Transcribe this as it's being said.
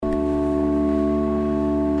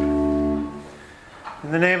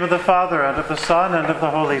In the name of the Father, and of the Son, and of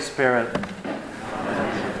the Holy Spirit.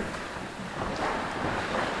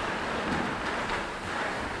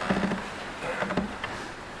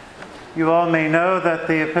 You all may know that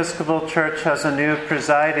the Episcopal Church has a new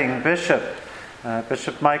presiding bishop,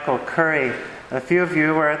 Bishop Michael Curry. A few of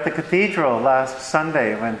you were at the cathedral last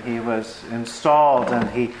Sunday when he was installed, and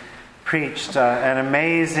he preached an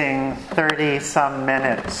amazing 30-some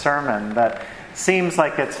minute sermon that seems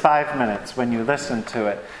like it's 5 minutes when you listen to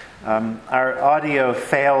it. Our audio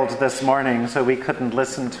failed this morning, so we couldn't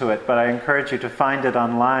listen to it, but I encourage you to find it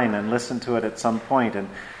online and listen to it at some point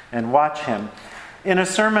and watch him. In a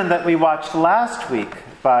sermon that we watched last week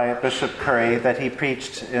by Bishop Curry that he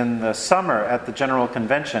preached in the summer at the General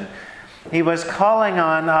Convention, he was calling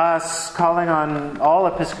on us, calling on all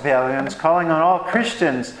Episcopalians, calling on all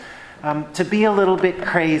Christians to be a little bit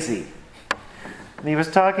crazy. And he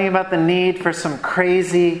was talking about the need for some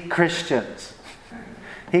crazy Christians.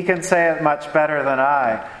 He can say it much better than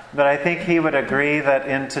I, but I think he would agree that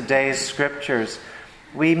in today's scriptures,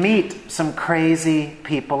 we meet some crazy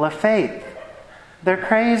people of faith. They're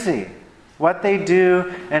crazy. What they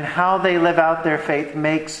do and how they live out their faith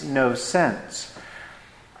makes no sense.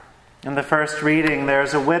 In the first reading,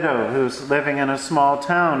 there's a widow who's living in a small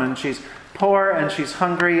town, and she's poor and she's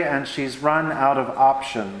hungry and she's run out of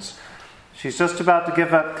options. She's just about to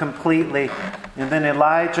give up completely, and then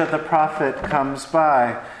Elijah the prophet comes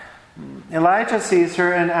by. Elijah sees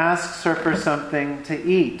her and asks her for something to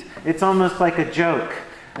eat. It's almost like a joke.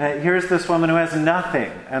 Here's this woman who has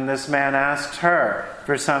nothing, and this man asks her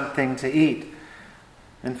for something to eat.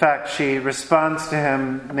 In fact, she responds to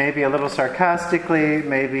him maybe a little sarcastically,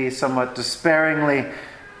 maybe somewhat despairingly.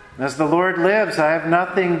 As the Lord lives, I have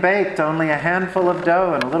nothing baked, only a handful of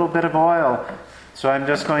dough and a little bit of oil. So I'm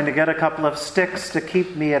just going to get a couple of sticks to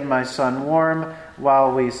keep me and my son warm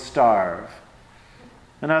while we starve.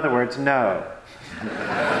 In other words, no.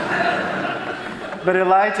 But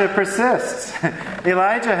Elijah persists.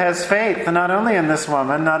 Elijah has faith, not only in this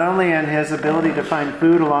woman, not only in his ability to find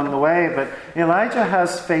food along the way, but Elijah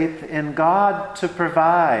has faith in God to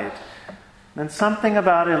provide. And something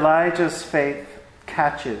about Elijah's faith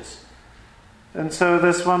catches. And so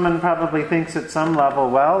this woman probably thinks at some level,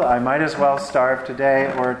 well, I might as well starve today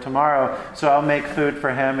or tomorrow, so I'll make food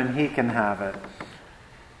for him and he can have it.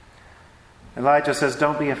 Elijah says,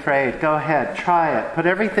 don't be afraid. Go ahead, try it. Put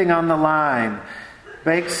everything on the line.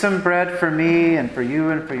 Bake some bread for me and for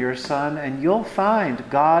you and for your son, and you'll find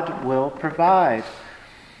God will provide.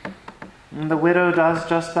 And the widow does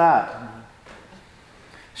just that.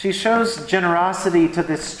 She shows generosity to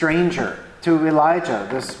this stranger, to Elijah,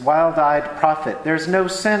 this wild-eyed prophet. There's no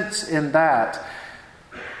sense in that.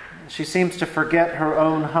 She seems to forget her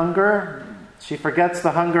own hunger. She forgets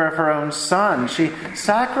the hunger of her own son. She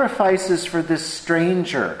sacrifices for this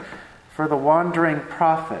stranger, for the wandering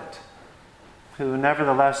prophet, who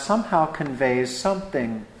nevertheless somehow conveys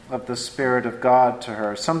something of the Spirit of God to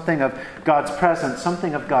her, something of God's presence,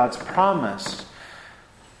 something of God's promise.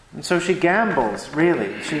 And so she gambles,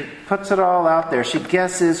 really. She puts it all out there. She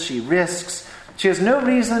guesses, she risks. She has no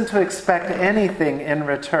reason to expect anything in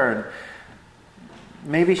return.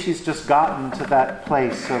 Maybe she's just gotten to that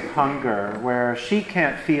place of hunger where she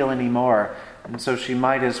can't feel anymore, and so she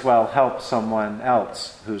might as well help someone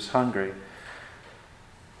else who's hungry.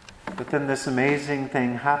 But then this amazing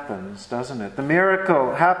thing happens, doesn't it? The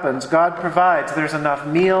miracle happens. God provides. There's enough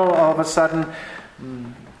meal all of a sudden.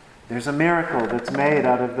 There's a miracle that's made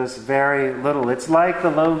out of this very little. It's like the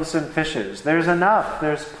loaves and fishes. There's enough.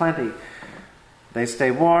 There's plenty. They stay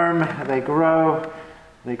warm. They grow.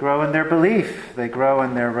 They grow in their belief. They grow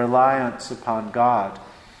in their reliance upon God.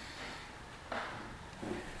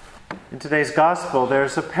 In today's gospel,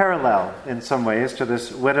 there's a parallel in some ways to this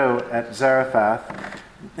widow at Zarephath.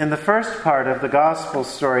 In the first part of the gospel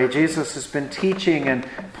story, Jesus has been teaching and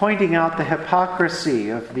pointing out the hypocrisy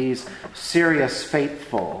of these serious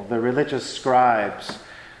faithful, the religious scribes.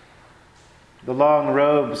 The long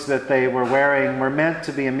robes that they were wearing were meant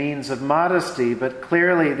to be a means of modesty, but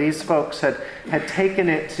clearly these folks had taken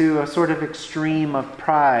it to a sort of extreme of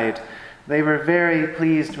pride. They were very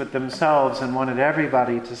pleased with themselves and wanted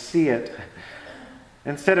everybody to see it.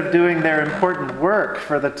 Instead of doing their important work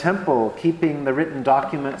for the temple, keeping the written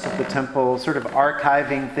documents of the temple, sort of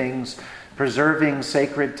archiving things, preserving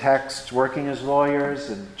sacred texts, working as lawyers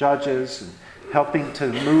and judges, and helping to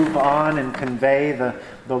move on and convey the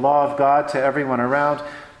law of God to everyone around,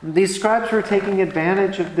 these scribes were taking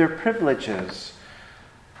advantage of their privileges.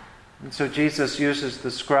 And so Jesus uses the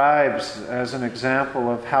scribes as an example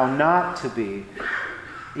of how not to be,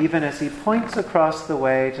 even as he points across the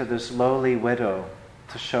way to this lowly widow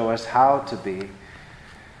to show us how to be.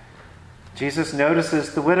 Jesus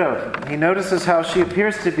notices the widow. He notices how she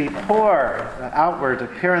appears to be poor, outward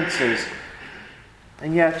appearances.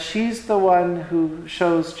 And yet she's the one who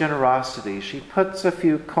shows generosity. She puts a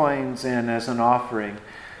few coins in as an offering.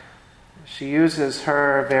 She uses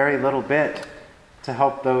her very little bit to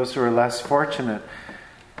help those who are less fortunate.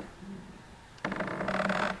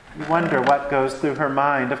 You wonder what goes through her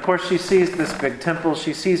mind. Of course, she sees this big temple.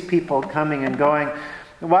 She sees people coming and going.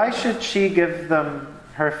 Why should she give them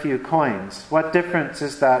her few coins? What difference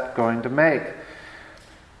is that going to make?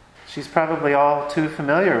 She's probably all too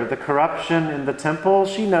familiar with the corruption in the temple.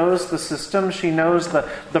 She knows the system. She knows the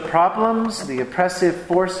problems, the oppressive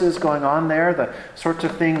forces going on there, the sorts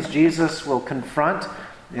of things Jesus will confront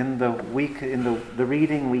in the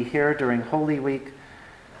reading we hear during Holy Week.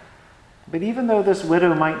 But even though this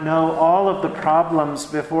widow might know all of the problems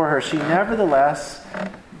before her, she nevertheless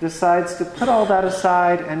decides to put all that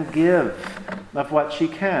aside and give of what she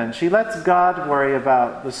can. She lets God worry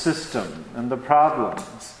about the system and the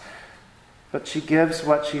problems, but she gives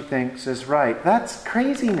what she thinks is right. That's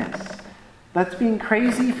craziness. That's being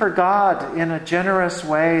crazy for God in a generous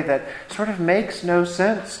way that sort of makes no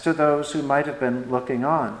sense to those who might have been looking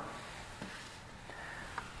on.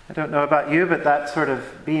 I don't know about you, but that sort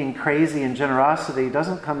of being crazy and generosity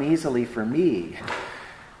doesn't come easily for me.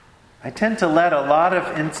 I tend to let a lot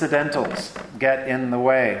of incidentals get in the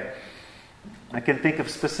way. I can think of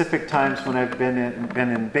specific times when I've been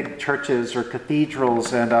in big churches or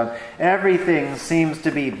cathedrals and everything seems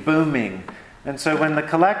to be booming. And so when the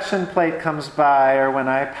collection plate comes by or when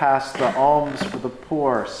I pass the alms for the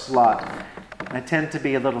poor slot, I tend to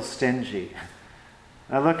be a little stingy.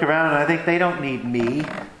 I look around and I think they don't need me.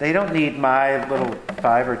 They don't need my little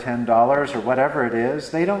 $5 or $10 or whatever it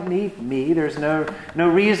is. They don't need me. There's no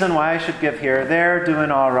reason why I should give here. They're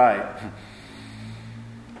doing all right.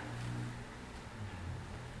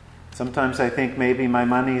 Sometimes I think maybe my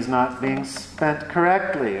money's not being spent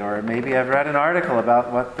correctly, or maybe I've read an article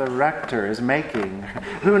about what the rector is making.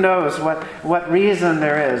 Who knows what reason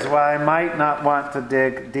there is why I might not want to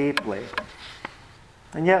dig deeply.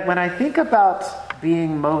 And yet when I think about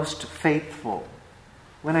being most faithful,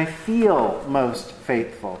 when I feel most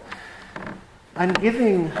faithful, I'm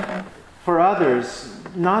giving for others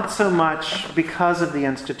not so much because of the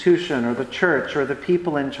institution or the church or the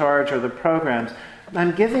people in charge or the programs.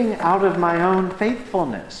 I'm giving out of my own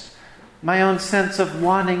faithfulness, my own sense of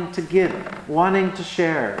wanting to give, wanting to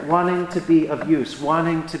share, wanting to be of use,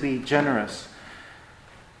 wanting to be generous.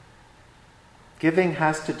 Giving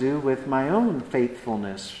has to do with my own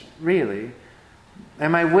faithfulness, really.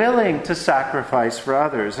 Am I willing to sacrifice for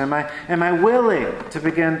others? Am I willing to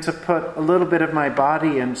begin to put a little bit of my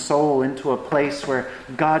body and soul into a place where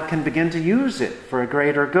God can begin to use it for a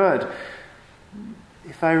greater good?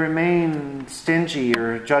 If I remain stingy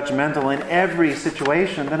or judgmental in every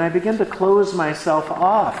situation, then I begin to close myself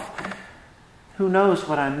off. Who knows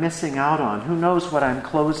what I'm missing out on? Who knows what I'm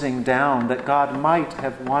closing down that God might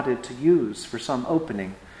have wanted to use for some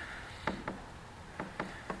opening?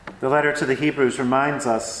 The letter to the Hebrews reminds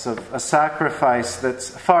us of a sacrifice that's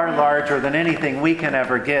far larger than anything we can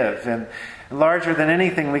ever give, and larger than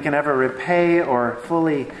anything we can ever repay or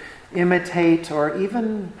fully imitate, or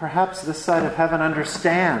even perhaps this side of heaven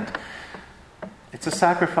understand. It's a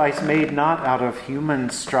sacrifice made not out of human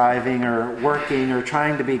striving or working or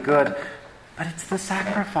trying to be good, but it's the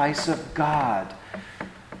sacrifice of God.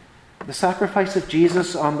 The sacrifice of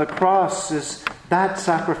Jesus on the cross is that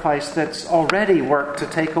sacrifice that's already worked to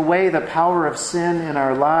take away the power of sin in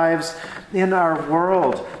our lives, in our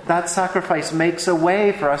world. That sacrifice makes a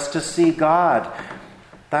way for us to see God.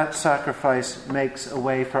 That sacrifice makes a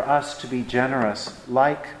way for us to be generous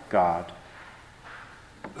like God.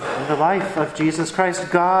 In the life of Jesus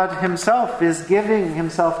Christ, God himself is giving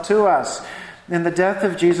himself to us. In the death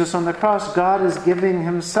of Jesus on the cross, God is giving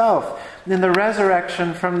himself. In the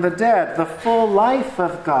resurrection from the dead, the full life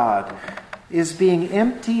of God is being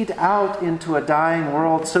emptied out into a dying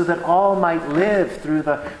world so that all might live through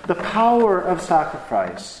the power of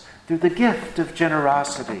sacrifice, through the gift of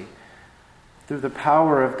generosity, through the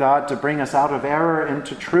power of God to bring us out of error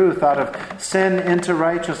into truth, out of sin into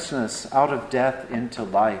righteousness, out of death into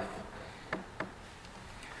life.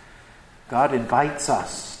 God invites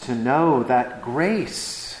us to know that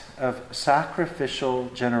grace of sacrificial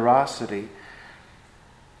generosity.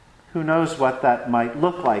 Who knows what that might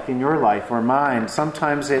look like in your life or mine?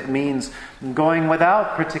 Sometimes it means going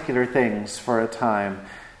without particular things for a time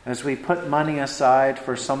as we put money aside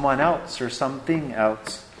for someone else or something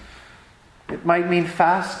else. It might mean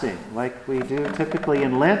fasting, like we do typically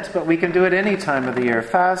in Lent, but we can do it any time of the year.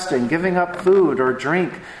 Fasting, giving up food or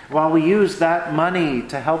drink, while we use that money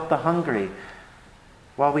to help the hungry,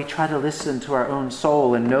 while we try to listen to our own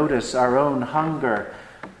soul and notice our own hunger,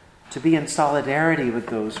 to be in solidarity with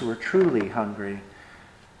those who are truly hungry.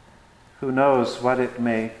 Who knows what it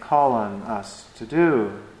may call on us to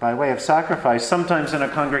do by way of sacrifice. Sometimes in a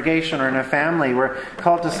congregation or in a family, we're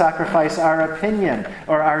called to sacrifice our opinion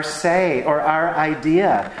or our say or our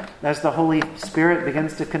idea as the Holy Spirit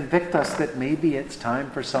begins to convict us that maybe it's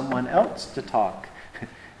time for someone else to talk.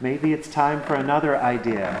 Maybe it's time for another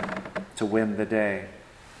idea to win the day.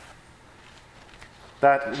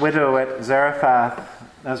 That widow at Zarephath,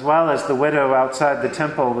 as well as the widow outside the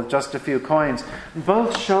temple with just a few coins,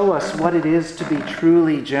 both show us what it is to be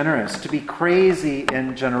truly generous, to be crazy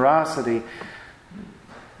in generosity.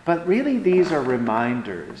 But really, these are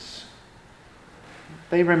reminders.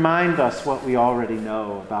 They remind us what we already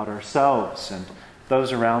know about ourselves and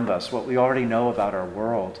those around us, what we already know about our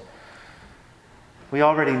world. We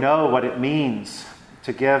already know what it means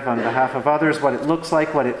to give on behalf of others, what it looks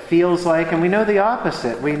like, what it feels like, and we know the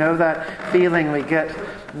opposite. We know that feeling we get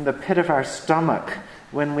in the pit of our stomach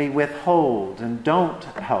when we withhold and don't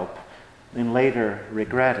help and later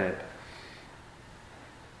regret it.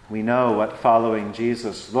 We know what following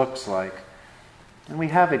Jesus looks like, and we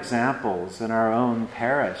have examples in our own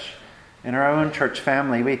parish, in our own church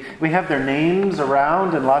family. We have their names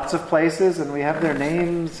around in lots of places, and we have their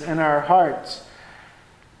names in our hearts.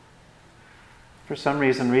 For some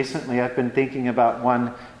reason, recently I've been thinking about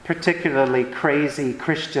one particularly crazy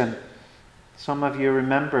Christian. Some of you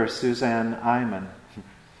remember Suzanne Iman.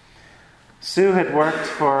 Sue had worked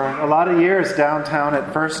for a lot of years downtown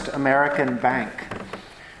at First American Bank.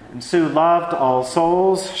 And Sue loved All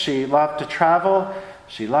Souls. She loved to travel.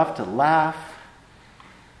 She loved to laugh.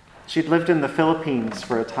 She'd lived in the Philippines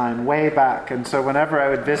for a time, way back, and so whenever I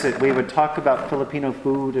would visit, we would talk about Filipino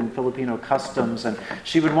food and Filipino customs, and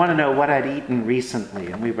she would want to know what I'd eaten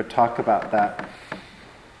recently, and we would talk about that.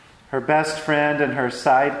 Her best friend and her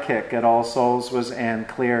sidekick at All Souls was Anne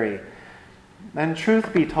Cleary. And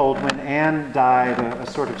truth be told, when Anne died, a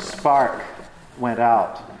sort of spark went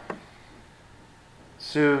out.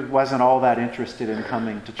 Sue wasn't all that interested in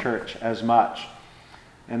coming to church as much.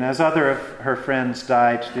 And as other of her friends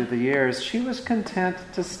died through the years, she was content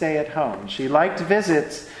to stay at home. She liked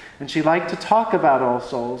visits and she liked to talk about All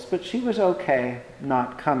Souls, but she was okay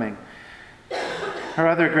not coming. Her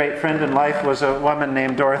other great friend in life was a woman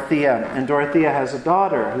named Dorothea, and Dorothea has a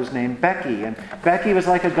daughter who's named Becky, and Becky was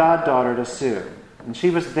like a goddaughter to Sue, and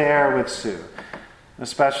she was there with Sue,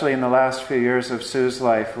 especially in the last few years of Sue's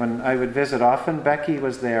life. When I would visit, often Becky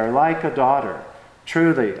was there like a daughter,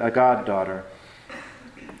 truly a goddaughter.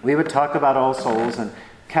 We would talk about All Souls and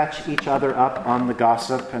catch each other up on the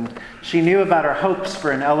gossip, and she knew about our hopes for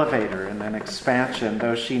an elevator and an expansion,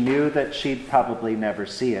 though she knew that she'd probably never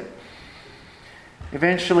see it.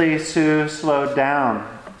 Eventually, Sue slowed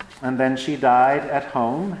down, and then she died at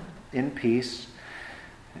home in peace.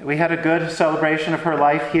 We had a good celebration of her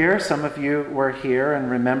life here. Some of you were here and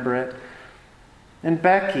remember it. And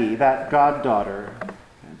Becky, that goddaughter,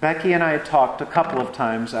 Becky and I had talked a couple of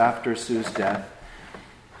times after Sue's death.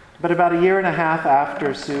 But about a year and a half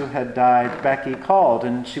after Sue had died, Becky called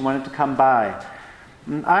and she wanted to come by.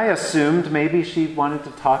 And I assumed maybe she wanted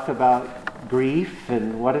to talk about grief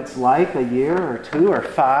and what it's like a year or 2 or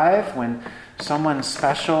 5 when someone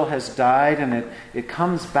special has died and it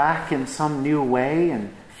comes back in some new way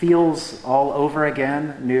and feels all over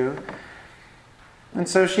again new. And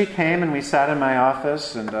so she came and we sat in my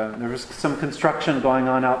office, and there was some construction going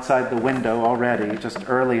on outside the window already, just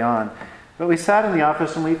early on. But we sat in the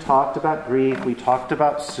office and we talked about grief, we talked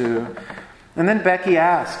about Sue. And then Becky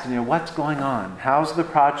asked, what's going on? How's the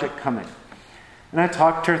project coming? And I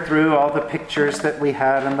talked her through all the pictures that we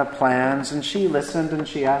had and the plans, and she listened and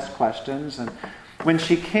she asked questions. And when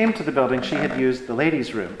she came to the building, she had used the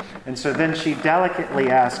ladies' room. And so then she delicately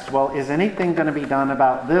asked, well, is anything going to be done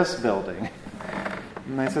about this building?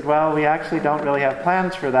 And I said, well, we actually don't really have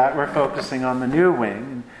plans for that. We're focusing on the new wing.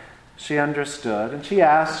 And she understood. And she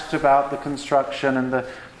asked about the construction and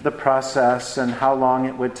the process and how long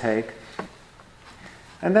it would take.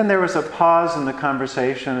 And then there was a pause in the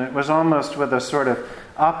conversation. It was almost with a sort of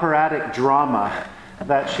operatic drama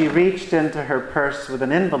that she reached into her purse with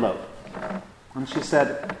an envelope. And she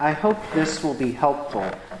said, I hope this will be helpful.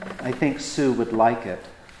 I think Sue would like it.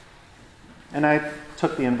 And I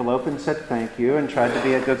took the envelope and said thank you and tried to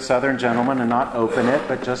be a good Southern gentleman and not open it,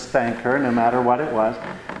 but just thank her no matter what it was.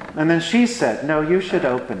 And then she said, no, you should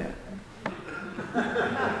open it.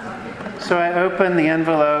 So I opened the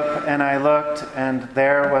envelope and I looked, and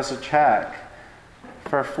there was a check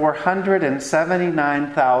for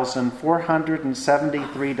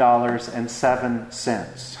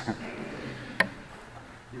 $479,473.07.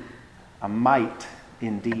 A mite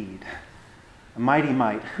indeed. A mighty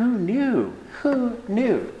mite. Who knew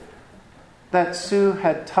that Sue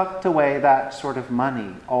had tucked away that sort of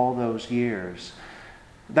money all those years?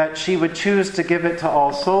 That she would choose to give it to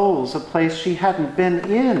All Souls, a place she hadn't been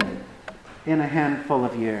in a handful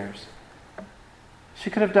of years. She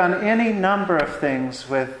could have done any number of things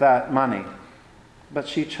with that money, but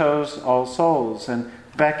she chose All Souls, and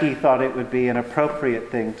Becky thought it would be an appropriate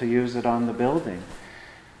thing to use it on the building.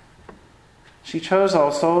 She chose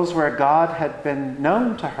All Souls where God had been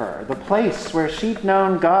known to her, the place where she'd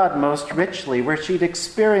known God most richly, where she'd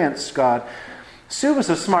experienced God. Sue was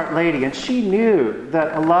a smart lady, and she knew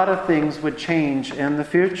that a lot of things would change in the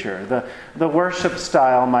future. The worship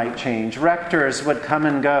style might change. Rectors would come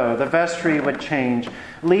and go. The vestry would change.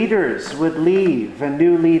 Leaders would leave, and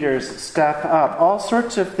new leaders step up. All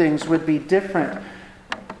sorts of things would be different.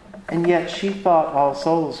 And yet she thought All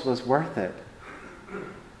Souls was worth it.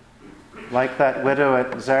 Like that widow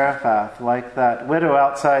at Zarephath, like that widow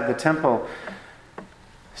outside the temple,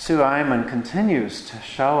 Sue Eyman continues to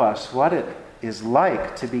show us what it is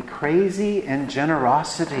like to be crazy in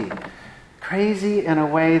generosity, crazy in a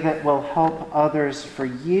way that will help others for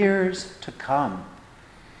years to come.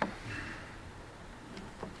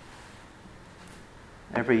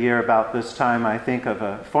 Every year about this time, I think of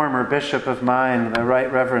a former bishop of mine, the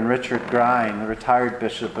Right Reverend Richard Grein, the retired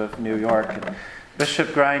bishop of New York. And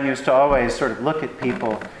Bishop Grein used to always sort of look at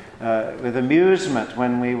people with amusement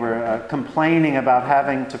when we were complaining about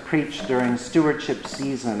having to preach during stewardship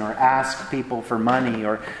season, or ask people for money,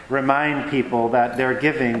 or remind people that their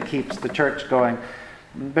giving keeps the church going.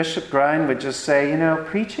 Bishop Grein would just say,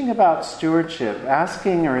 preaching about stewardship,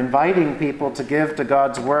 asking or inviting people to give to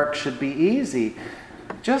God's work should be easy.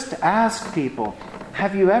 Just ask people,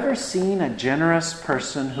 have you ever seen a generous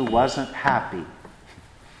person who wasn't happy?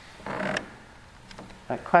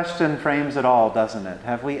 That question frames it all, doesn't it?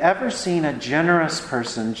 Have we ever seen a generous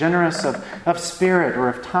person, generous of spirit, or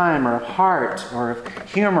of time, or of heart, or of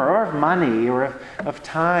humor, or of money, or of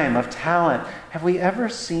time, of talent? Have we ever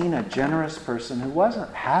seen a generous person who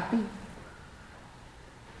wasn't happy?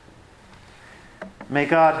 May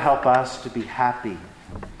God help us to be happy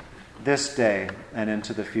this day and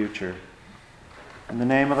into the future. In the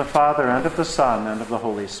name of the Father, and of the Son, and of the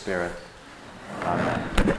Holy Spirit. Amen.